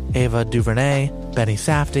Levy, Ava DuVernay, Benny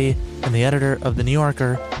Safdie, and the editor of The New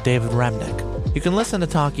Yorker, David Remnick. You can listen to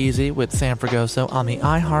Talk Easy with Sam Fragoso on the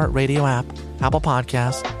iHeartRadio app, Apple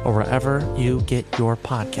Podcasts, or wherever you get your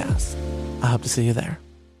podcasts. I hope to see you there.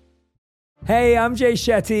 Hey, I'm Jay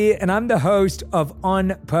Shetty, and I'm the host of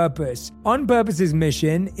On Purpose. On Purpose's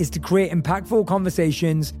mission is to create impactful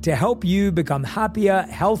conversations to help you become happier,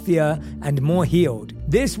 healthier, and more healed.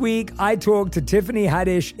 This week, I talked to Tiffany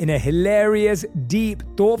Haddish in a hilarious, deep,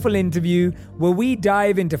 thoughtful interview where we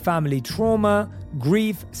dive into family trauma,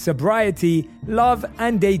 grief, sobriety, love,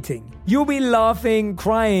 and dating. You'll be laughing,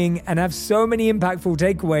 crying, and have so many impactful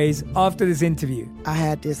takeaways after this interview. I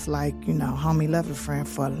had this, homie lover friend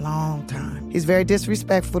for a long time. He's very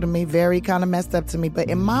disrespectful to me, very kind of messed up to me. But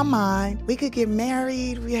in my mind, we could get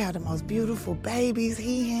married. We had the most beautiful babies.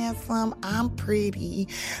 He handsome. I'm pretty.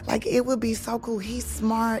 It would be so cool. He's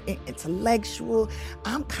smart and intellectual.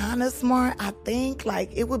 I'm kind of smart, I think.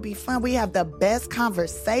 It would be fun. We have the best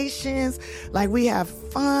conversations. We have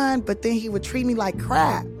fun, but then he would treat me like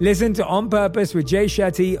crap. Listen to On Purpose with Jay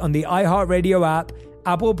Shetty on the iHeartRadio app,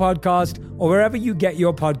 Apple Podcast, or wherever you get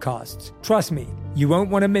your podcasts. Trust me, you won't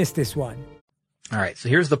want to miss this one. All right, so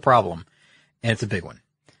here's the problem, and it's a big one.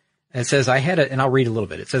 It says, and I'll read a little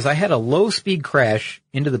bit. It says, I had a low-speed crash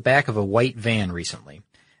into the back of a white van recently.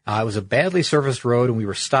 It was a badly serviced road, and we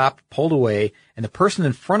were stopped, pulled away, and the person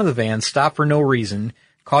in front of the van stopped for no reason,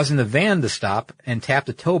 causing the van to stop and tap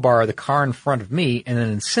the tow bar of the car in front of me, and then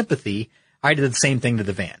in sympathy, I did the same thing to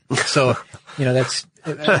the van. So, that's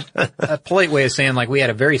a polite way of saying, we had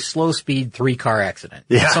a very slow speed 3-car accident.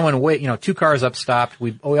 Yeah. Someone, 2 cars up stopped.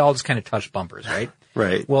 We all just kind of touched bumpers, right?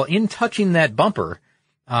 Right. Well, in touching that bumper,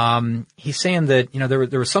 he's saying that,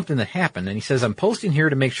 there was something that happened. And he says, I'm posting here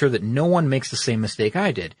to make sure that no one makes the same mistake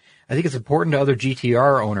I did. I think it's important to other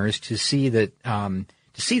GTR owners to see that, to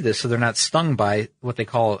see this so they're not stung by what he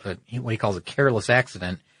calls a careless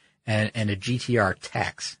accident and a GTR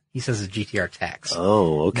tax. He says it's GTR tax.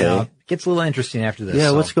 Oh, okay. Now, it gets a little interesting after this.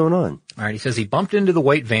 Yeah, what's going on? All right, he says he bumped into the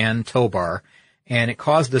white van tow bar, and it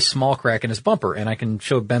caused this small crack in his bumper. And I can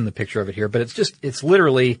show Ben the picture of it here, but it's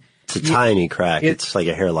literally... It's a tiny crack. It's like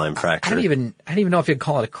a hairline fracture. I don't even know if you'd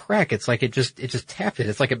call it a crack. It's like it just tapped it.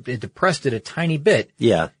 It's like it depressed it a tiny bit.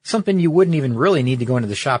 Yeah. Something you wouldn't even really need to go into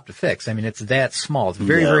the shop to fix. I mean, it's that small. It's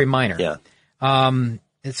very, very minor. Yeah.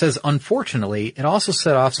 It says, unfortunately, it also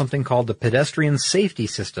set off something called the pedestrian safety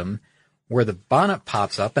system, where the bonnet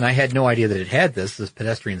pops up, and I had no idea that it had this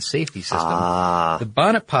pedestrian safety system. The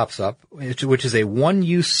bonnet pops up, which is a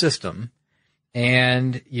one-use system,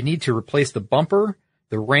 and you need to replace the bumper,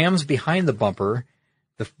 the rams behind the bumper,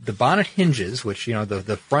 the bonnet hinges, which,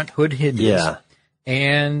 the front hood hinges,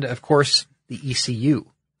 and, of course, the ECU.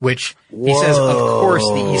 Which he says, of course,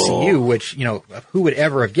 the ECU, which, who would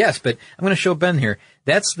ever have guessed? But I'm going to show Ben here.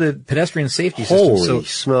 That's the pedestrian safety system. Holy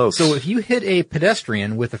smokes. So if you hit a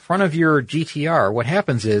pedestrian with the front of your GTR, what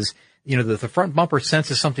happens is, the front bumper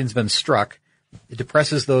senses something's been struck. It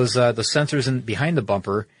depresses those sensors behind the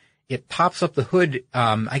bumper. it pops up the hood,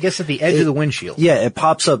 I guess at the edge of the windshield. Yeah, it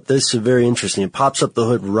pops up. This is very interesting. It pops up the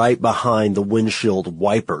hood right behind the windshield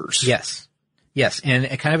wipers. Yes. Yes, and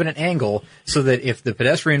kind of at an angle so that if the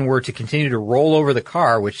pedestrian were to continue to roll over the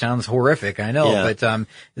car, which sounds horrific, I know, but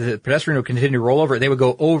the pedestrian would continue to roll over, they would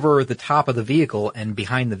go over the top of the vehicle and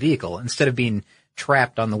behind the vehicle instead of being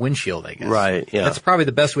trapped on the windshield, I guess. Right, yeah. That's probably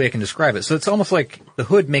the best way I can describe it. So it's almost like the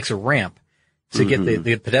hood makes a ramp to get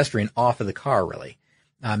the pedestrian off of the car, really.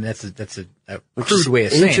 That's a crude way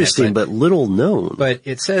of saying it. Interesting, but little known. But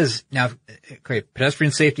it says, now, great,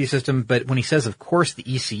 pedestrian safety system, but when he says, of course, the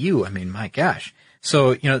ECU, I mean, my gosh.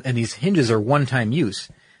 So, and these hinges are one-time use.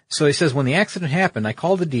 So he says, when the accident happened, I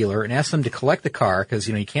called the dealer and asked them to collect the car, because,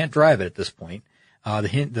 you can't drive it at this point.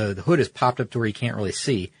 The hood is popped up to where you can't really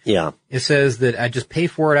see. Yeah. It says that I just pay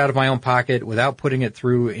for it out of my own pocket without putting it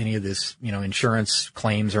through any of this, insurance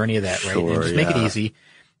claims or any of that, right? And just make it easy.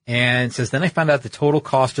 And it says, then I found out the total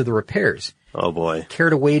cost of the repairs. Oh boy. Care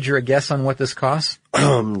to wager a guess on what this costs?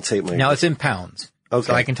 Now it's in pounds. Okay.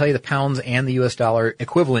 So I can tell you the pounds and the US dollar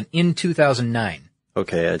equivalent in 2009.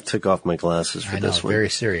 Okay, I took off my glasses for this one. Very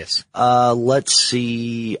serious. Let's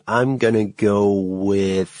see. I'm gonna go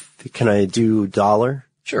with, can I do dollar?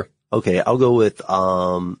 Sure. Okay, I'll go with,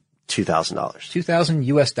 $2,000. 2,000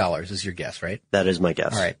 US dollars is your guess, right? That is my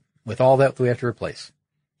guess. All right. With all that we have to replace?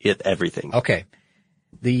 Everything. Okay.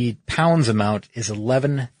 The pounds amount is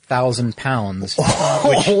 11,000 pounds.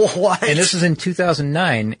 What? And this is in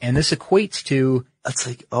 2009, and this equates to that's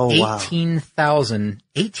like,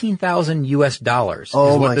 $18,000 US dollars.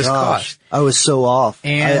 Oh is what my this gosh. cost. I was so off.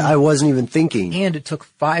 And I wasn't even thinking. And it took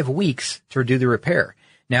 5 weeks to do the repair.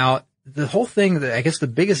 Now, the whole thing, I guess the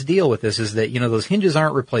biggest deal with this is that, those hinges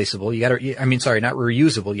aren't replaceable. Not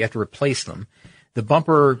reusable. You have to replace them. The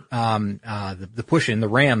bumper, the push-in, the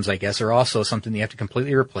rams, I guess, are also something you have to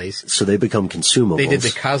completely replace. So they become consumables. They did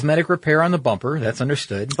the cosmetic repair on the bumper. That's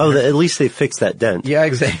understood. Oh, at least they fixed that dent. Yeah,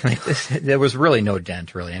 exactly. There was really no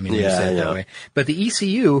dent, really. I mean, you said it that way. But the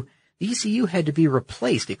ECU had to be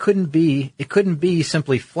replaced. It couldn't be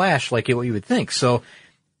simply flash like what you would think. So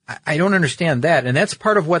I don't understand that. And that's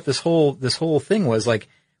part of what this whole thing was like.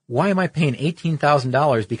 Why am I paying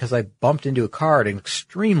 $18,000 because I bumped into a car at an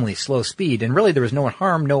extremely slow speed? And really there was no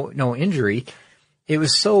harm, no injury. It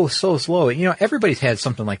was so slow. Everybody's had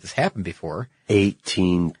something like this happen before.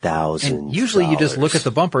 $18,000. And usually you just look at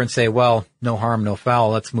the bumper and say, well, no harm, no foul.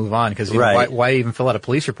 Let's move on. Because why even fill out a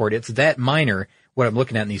police report? It's that minor what I'm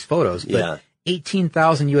looking at in these photos. But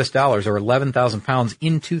 $18,000 US dollars or 11,000 pounds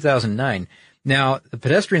in 2009. Now the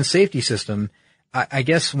pedestrian safety system, I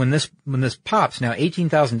guess when this pops, now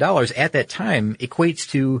 $18,000 at that time equates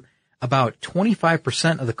to about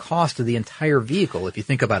 25% of the cost of the entire vehicle, if you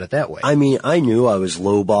think about it that way. I mean, I knew I was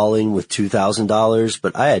lowballing with $2,000,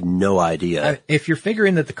 but I had no idea. If you're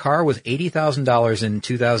figuring that the car was $80,000 in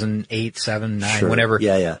 2008, 7, 9, whatever.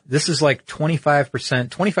 Yeah. This is like 25%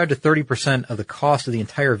 to 30% of the cost of the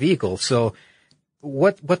entire vehicle. So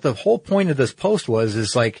what the whole point of this post was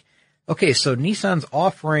is like, okay, so Nissan's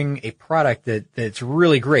offering a product that's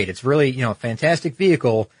really great. It's really, a fantastic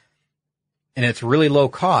vehicle and it's really low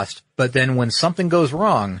cost. But then when something goes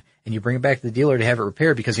wrong and you bring it back to the dealer to have it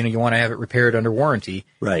repaired because, you want to have it repaired under warranty.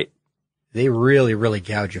 Right. They really, really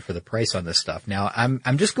gouge you for the price on this stuff. Now,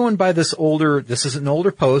 I'm just going by this is an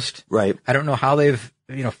older post. Right. I don't know how they've,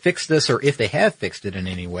 fixed this or if they have fixed it in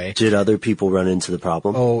any way. Did other people run into the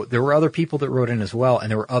problem? Oh, there were other people that wrote in as well, and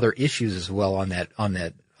there were other issues as well on that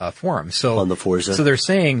forum. So on the Forza. So they're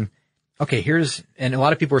saying, okay, and a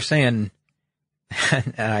lot of people are saying,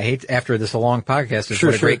 and I hate after this a long podcast is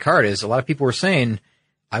what a great car it is. A lot of people were saying,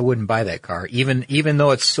 I wouldn't buy that car, even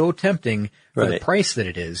though it's so tempting for the price that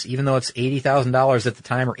it is, even though it's $80,000 at the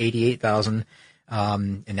time or $88,000,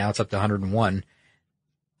 and now it's up to $101.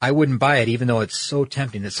 I wouldn't buy it, even though it's so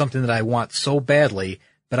tempting. It's something that I want so badly,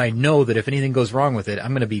 but I know that if anything goes wrong with it,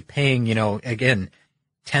 I'm going to be paying, again,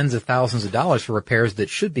 tens of thousands of dollars for repairs that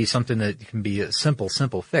should be something that can be a simple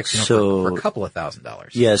fix, for a couple of $1,000s.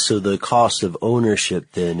 Yeah, so the cost of ownership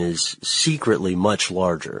then is secretly much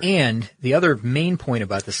larger. And the other main point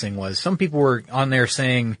about this thing was some people were on there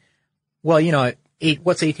saying, well,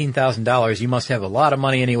 what's $18,000? You must have a lot of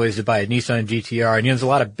money anyways to buy a Nissan GT-R. And there's a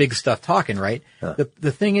lot of big stuff talking, right?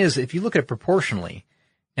 The thing is, if you look at it proportionally,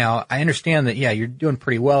 now, I understand that, you're doing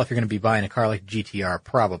pretty well if you're going to be buying a car like the GT-R,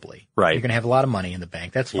 probably. Right. You're going to have a lot of money in the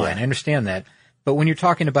bank. That's fine. Yeah. I understand that. But when you're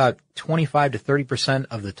talking about 25 to 30%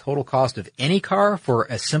 of the total cost of any car for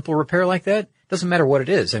a simple repair like that, doesn't matter what it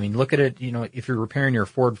is. I mean, look at it, if you're repairing your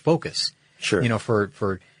Ford Focus. Sure.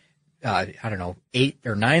 For I don't know, $8,000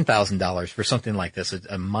 or $9,000 for something like this,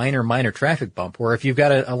 a minor traffic bump. Or if you've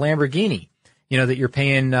got a Lamborghini, that you're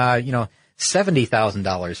paying,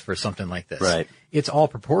 $70,000 for something like this. Right. It's all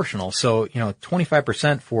proportional. So,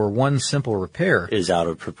 25% for one simple repair is out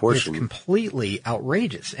of proportion. It's completely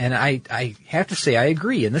outrageous. And I have to say, I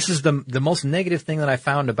agree. And this is the most negative thing that I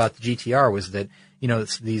found about the GTR was that,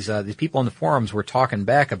 these people in the forums were talking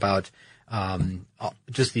back about,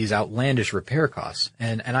 just these outlandish repair costs.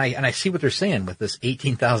 And I see what they're saying with this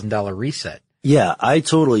 $18,000 reset. Yeah, I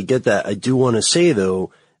totally get that. I do want to say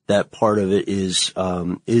though, that part of it is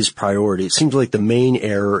priority. It seems like the main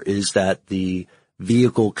error is that the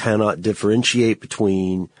vehicle cannot differentiate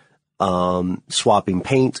between swapping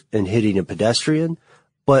paint and hitting a pedestrian.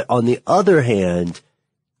 But on the other hand,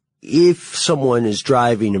 if someone is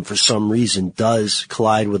driving and for some reason does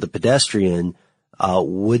collide with a pedestrian,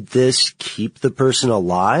 would this keep the person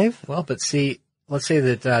alive? Well, but see, let's say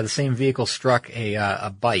that the same vehicle struck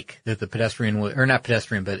a bike that the pedestrian was, or not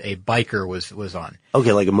pedestrian, but a biker was on.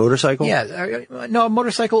 Okay, like a motorcycle? Yeah, no, a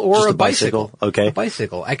motorcycle or just a bicycle. Okay. A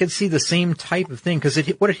bicycle. I could see the same type of thing because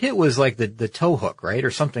what it hit was like the tow hook, right?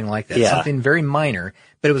 Or something like that. Yeah. Something very minor,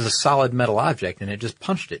 but it was a solid metal object and it just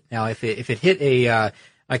punched it. Now, if it hit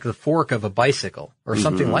like the fork of a bicycle or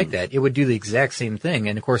something like that, it would do the exact same thing.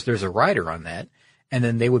 And of course, there's a rider on that. And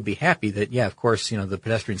then they would be happy that, yeah, of course, the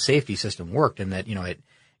pedestrian safety system worked and that,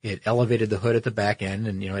 it elevated the hood at the back end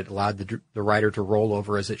and, it allowed the rider to roll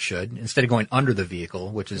over as it should instead of going under the vehicle,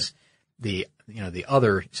 which is the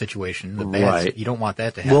other situation. The bad, right. You don't want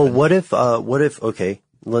that to happen. Well, what if, okay,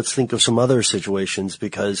 let's think of some other situations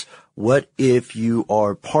because what if you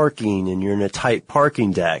are parking and you're in a tight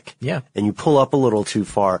parking deck? Yeah. And you pull up a little too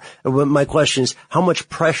far. And my question is, how much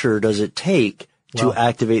pressure does it take to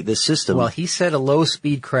activate this system? Well, he said a low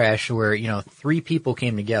speed crash where, 3 people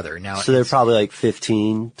came together. Now, so they're probably like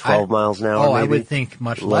 15, 12 miles an hour. Oh, maybe? I would think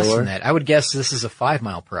much less than that. I would guess this is a 5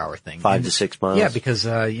 mile per hour thing. 5 to 6 miles. Yeah, because,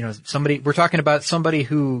 we're talking about somebody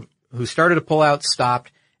who started to pull out,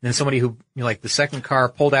 stopped, and then somebody who, like the second car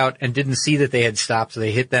pulled out and didn't see that they had stopped, so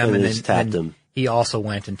they hit them and then tapped them. He also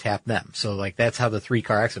went and tapped them. So like that's how the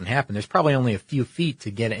 3-car accident happened. There's probably only a few feet to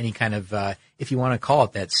get any kind of, if you want to call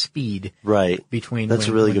it that speed. Right. Between That's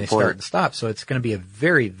when, a really when good they point. start and stop. So it's going to be a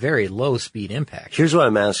very, very low speed impact. Here's what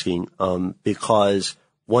I'm asking, because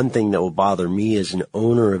one thing that will bother me as an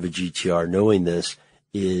owner of a GTR knowing this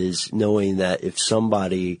is knowing that if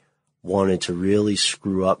somebody wanted to really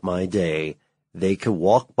screw up my day, they could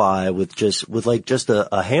walk by with just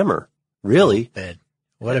a hammer. Really? Bad.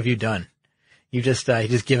 What have you done? You just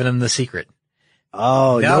given them the secret.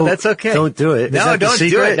 Oh, no, that's okay. Don't do it. No, don't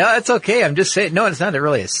do it. No, it's okay. I'm just saying, no, it's not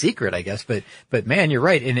really a secret, I guess, but man, you're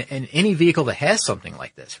right. In any vehicle that has something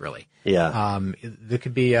like this, really. Yeah. There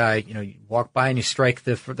could be, you walk by and you strike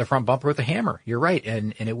the front bumper with a hammer. You're right.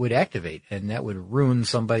 And it would activate and that would ruin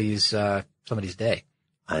somebody's day.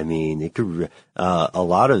 I mean, it could, a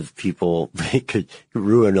lot of people, it could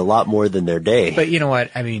ruin a lot more than their day. But you know what?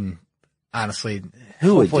 I mean, honestly,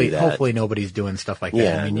 hopefully nobody's doing stuff like that.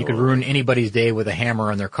 Yeah, I mean, you could ruin anybody's day with a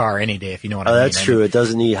hammer on their car any day, if you know what I mean. That's true. It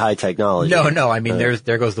doesn't need high technology. No. I mean,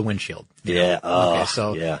 there goes the windshield. Yeah.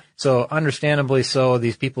 Okay. So understandably so,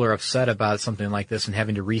 these people are upset about something like this and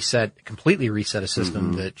having to completely reset a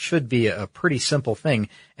system that should be a pretty simple thing.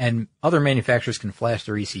 And other manufacturers can flash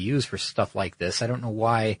their ECUs for stuff like this. I don't know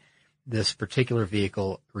why this particular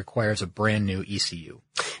vehicle requires a brand new ECU.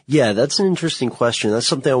 Yeah, that's an interesting question. That's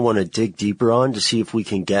something I want to dig deeper on to see if we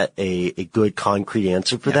can get a good concrete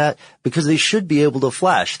answer for that, because they should be able to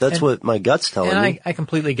flash. That's what my gut's telling me. I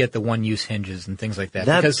completely get the one-use hinges and things like that.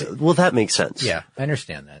 That makes sense. Yeah, I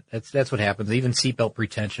understand that. That's what happens. Even seatbelt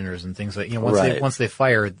pretensioners and things like, once they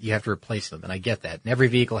fire, you have to replace them, and I get that. And every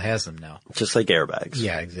vehicle has them now. Just like airbags.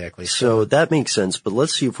 Yeah, exactly. So that makes sense, but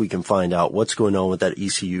let's see if we can find out what's going on with that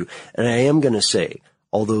ECU. And I am going to say,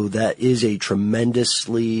 although that is a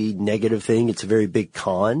tremendously negative thing, it's a very big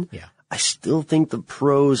con. Yeah. I still think the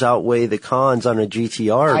pros outweigh the cons on a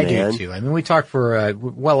GTR, I man. do too. I mean, we talked for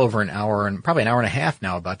well over an hour and probably an hour and a half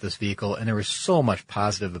now about this vehicle, and there was so much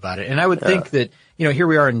positive about it. And I would think that, here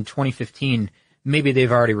we are in 2015, maybe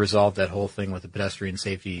they've already resolved that whole thing with the pedestrian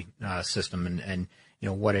safety system and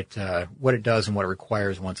what it does and what it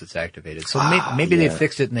requires once it's activated. So maybe they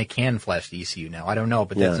fixed it and they can flash the ECU now. I don't know,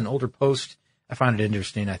 but that's an older post. I found it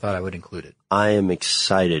interesting. I thought I would include it. I am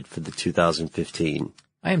excited for the 2015.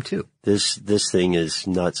 I am too. This thing is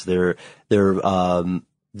nuts. There have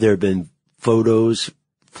been photos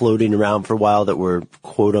floating around for a while that were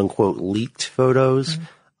quote unquote leaked photos.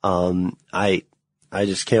 I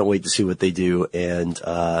just can't wait to see what they do. And,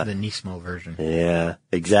 the Nismo version. Yeah,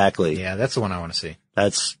 exactly. Yeah, that's the one I want to see.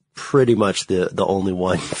 That's pretty much the only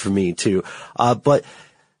one for me too. But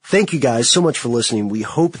Thank you guys so much for listening. We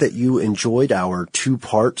hope that you enjoyed our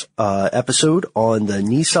 2-part episode on the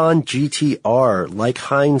Nissan GT-R. Like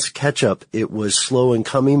Heinz ketchup, it was slow in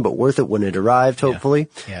coming, but worth it when it arrived, hopefully.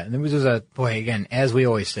 Yeah, and there was again, as we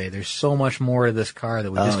always say, there's so much more to this car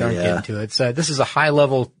that we just aren't getting to. It's this is a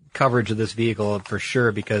high-level coverage of this vehicle for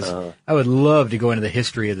sure, because I would love to go into the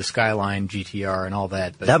history of the Skyline GT-R and all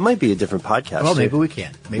that. But that might be a different podcast. Well, maybe we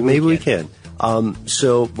can. Maybe we can.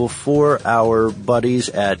 So before our buddies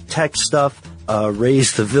at Tech Stuff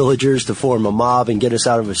raise the villagers to form a mob and get us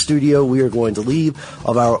out of a studio, we are going to leave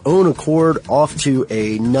of our own accord off to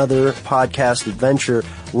another podcast adventure.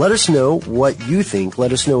 Let us know what you think.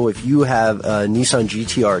 Let us know if you have a Nissan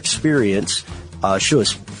GT-R experience. Show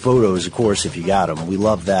us photos, of course, if you got them. We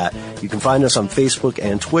love that. You can find us on Facebook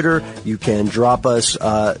and Twitter. You can drop by our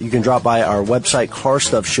website,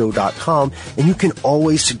 carstuffshow.com, and you can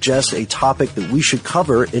always suggest a topic that we should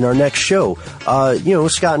cover in our next show.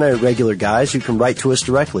 Scott and I are regular guys. You can write to us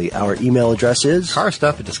directly. Our email address is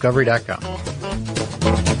carstuff@discovery.com.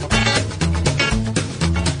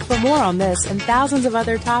 For more on this and thousands of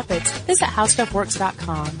other topics, visit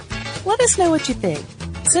howstuffworks.com. Let us know what you think.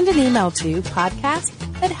 Send an email to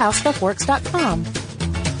podcast@howstuffworks.com.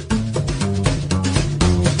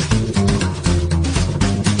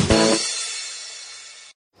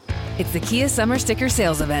 It's the Kia Summer Sticker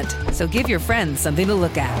Sales Event, so give your friends something to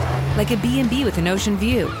look at, like a B&B with an ocean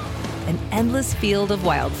view, an endless field of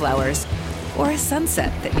wildflowers, or a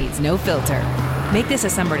sunset that needs no filter. Make this a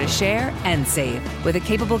summer to share and save with a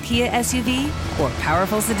capable Kia SUV or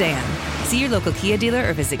powerful sedan. See your local Kia dealer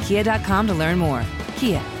or visit kia.com to learn more.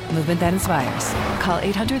 Kia, movement that inspires. Call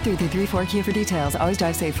 800-3334-KIA for details. Always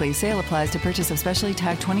drive safely. Sale applies to purchase of specially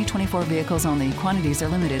tagged 2024 vehicles only. Quantities are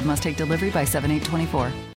limited. Must take delivery by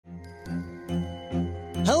 7/8/24.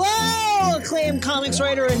 Hello, acclaimed comics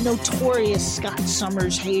writer and notorious Scott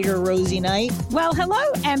Summers hater, Rosie Knight. Well, hello,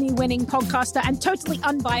 Emmy-winning podcaster and totally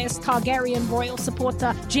unbiased Targaryen royal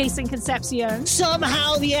supporter, Jason Concepcion.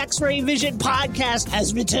 Somehow the X-Ray Vision podcast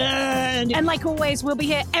has returned. And like always, we'll be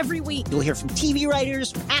here every week. You'll hear from TV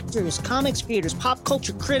writers, actors, comics creators, pop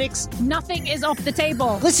culture critics. Nothing is off the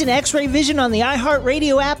table. Listen to X-Ray Vision on the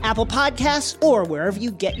iHeartRadio app, Apple Podcasts, or wherever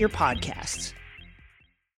you get your podcasts.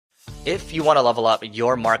 If you want to level up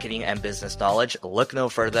your marketing and business knowledge, look no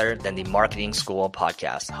further than the Marketing School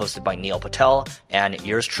podcast, hosted by Neil Patel and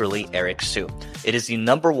yours truly, Eric Su. It is the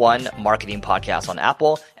 #1 marketing podcast on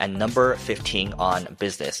Apple and number 15 on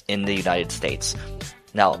business in the United States.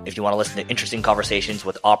 Now, if you want to listen to interesting conversations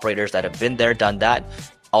with operators that have been there, done that,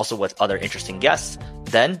 also with other interesting guests,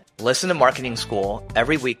 then listen to Marketing School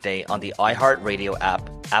every weekday on the iHeartRadio app,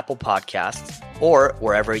 Apple Podcasts, or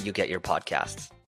wherever you get your podcasts.